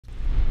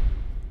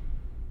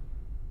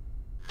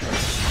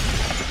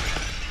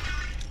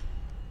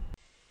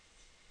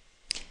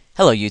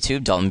Hello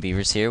YouTube, Dalton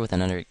Beavers here with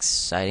another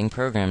exciting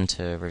program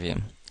to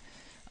review.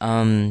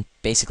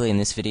 Basically in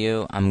this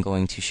video I'm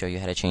going to show you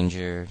how to change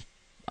your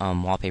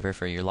wallpaper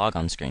for your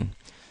logon screen.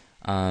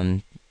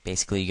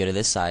 Basically you go to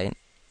this site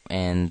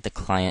and the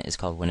client is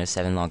called Windows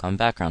 7 Logon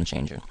Background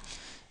Changer,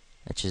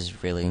 which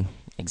is really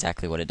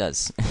exactly what it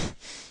does.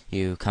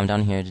 You come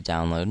down here to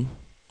download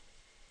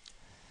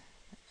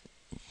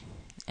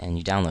and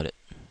you download it.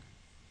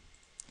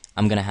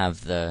 I'm gonna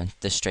have the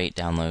straight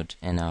download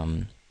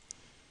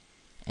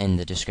in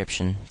the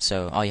description,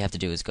 so all you have to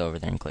do is go over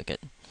there and click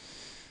it.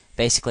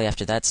 Basically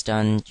after that's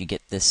done, you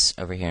get this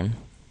over here.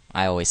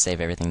 I always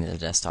save everything to the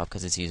desktop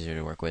because it's easier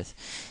to work with.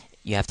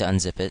 You have to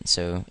unzip it,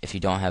 so if you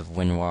don't have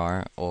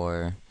WinRAR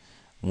or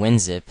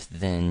WinZip,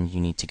 then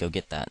you need to go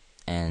get that,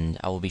 and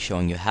I will be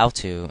showing you how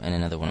to in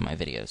another one of my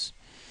videos.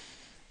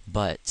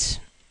 But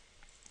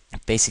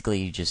basically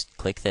you just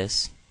click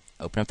this,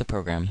 open up the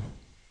program,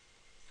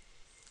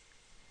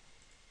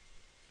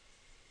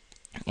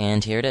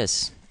 and here it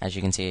is. As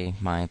you can see,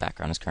 my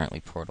background is currently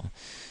Portal.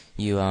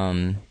 You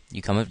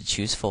come up to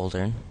choose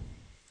folder.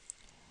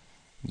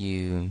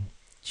 You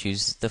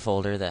choose the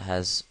folder that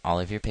has all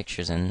of your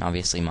pictures in.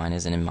 Obviously mine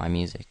isn't in My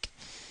Music.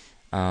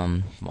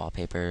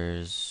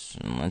 Wallpapers,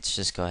 let's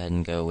just go ahead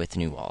and go with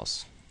New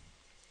Walls.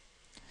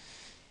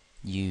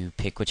 You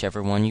pick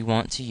whichever one you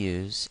want to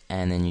use,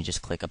 and then you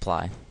just click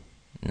Apply.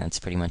 And that's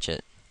pretty much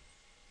it.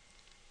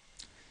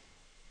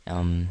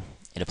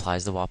 It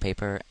applies the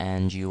wallpaper,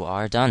 and you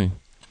are done.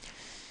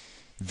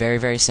 Very,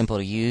 very simple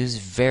to use,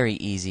 very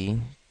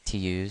easy to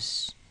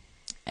use,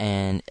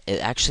 and it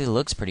actually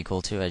looks pretty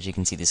cool too. As you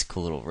can see, these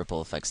cool little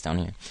ripple effects down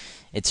here.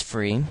 It's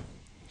free,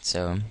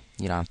 so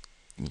you don't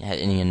have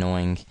any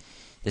annoying,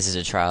 this is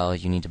a trial,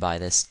 you need to buy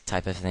this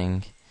type of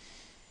thing.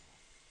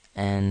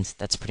 And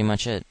that's pretty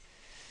much it.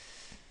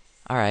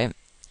 Alright,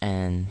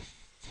 and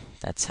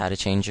that's how to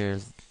change your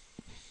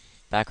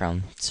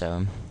background.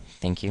 So,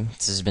 thank you.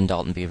 This has been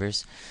Dalton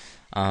Beavers.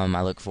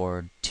 I look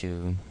forward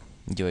to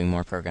doing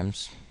more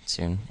programs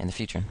soon in the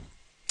future.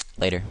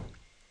 Later.